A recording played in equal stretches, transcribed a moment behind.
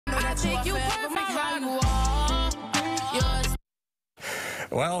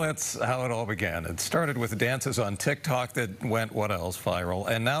Well, that's how it all began. It started with dances on TikTok that went, what else, viral.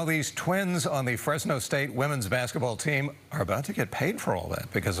 And now these twins on the Fresno State women's basketball team are about to get paid for all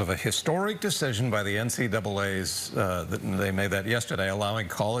that because of a historic decision by the NCAA's, they made that yesterday, allowing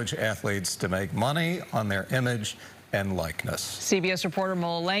college athletes to make money on their image and likeness. CBS reporter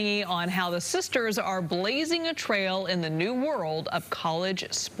Mola Lenghi on how the sisters are blazing a trail in the new world of college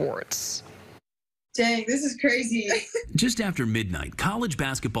sports. Dang, this is crazy. Just after midnight, college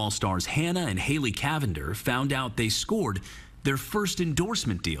basketball stars Hanna and Haley Cavinder found out they scored their first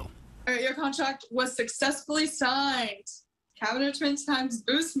endorsement deal. All right, your contract was successfully signed. Cavinder Twins times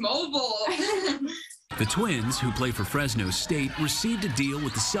Boost Mobile. The twins, who play for Fresno State, received a deal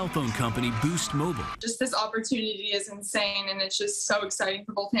with the cell phone company Boost Mobile. Just this opportunity is insane, and it's just so exciting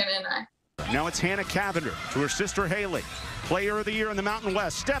for both Hanna and I. Now it's Hanna Cavinder to her sister Haley. Player of the year in the Mountain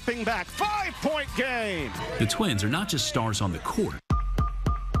West, stepping back, 5-point game. The twins are not just stars on the court,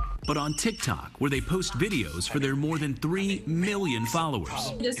 but on TikTok, where they post videos for their more than 3 million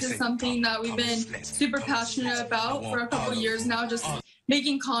followers. This is something that we've been super passionate about for a couple years now, just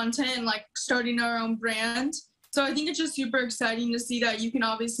making content and like starting our own brand. So I think it's just super exciting to see that you can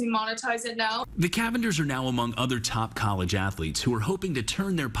obviously monetize it now. The Cavinders are now among other top college athletes who are hoping to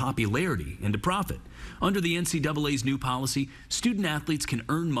turn their popularity into profit. Under the NCAA's new policy, student athletes can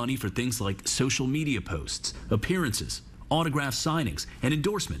earn money for things like social media posts, appearances, autograph signings, and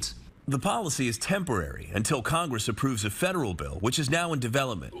endorsements. The policy is temporary until Congress approves a federal bill, which is now in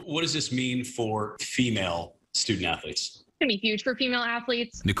development. What does this mean for female student athletes? Going to be huge for female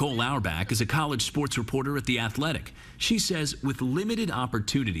athletes. Nicole Auerbach is a college sports reporter at The Athletic. She says with limited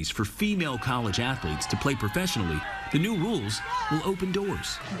opportunities for female college athletes to play professionally, the new rules will open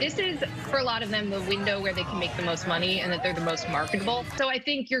doors. This is, for a lot of them, the window where they can make the most money and that they're the most marketable. So I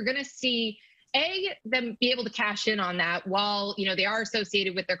think you're going to see them be able to cash in on that while, they are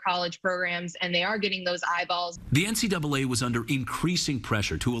associated with their college programs and they are getting those eyeballs. The NCAA was under increasing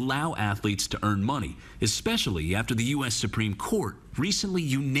pressure to allow athletes to earn money, especially after the U.S. Supreme Court recently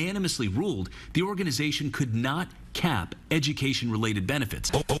unanimously ruled the organization could not cap education-related benefits.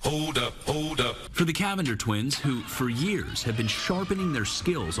 Hold up. For the Cavinder twins, who for years have been sharpening their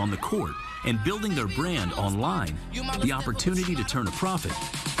skills on the court and building their brand online, the opportunity to turn a profit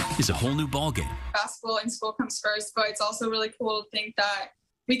is a whole new ballgame. Basketball in school comes first, but it's also really cool to think that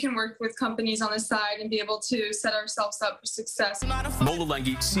we can work with companies on the side and be able to set ourselves up for success. Mola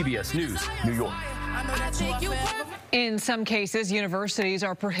Lenghi, CBS News, New York. In some cases, universities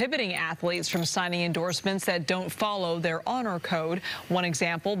are prohibiting athletes from signing endorsements that don't follow their honor code. One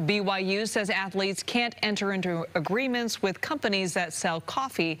example, BYU says athletes can't enter into agreements with companies that sell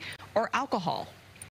coffee or alcohol.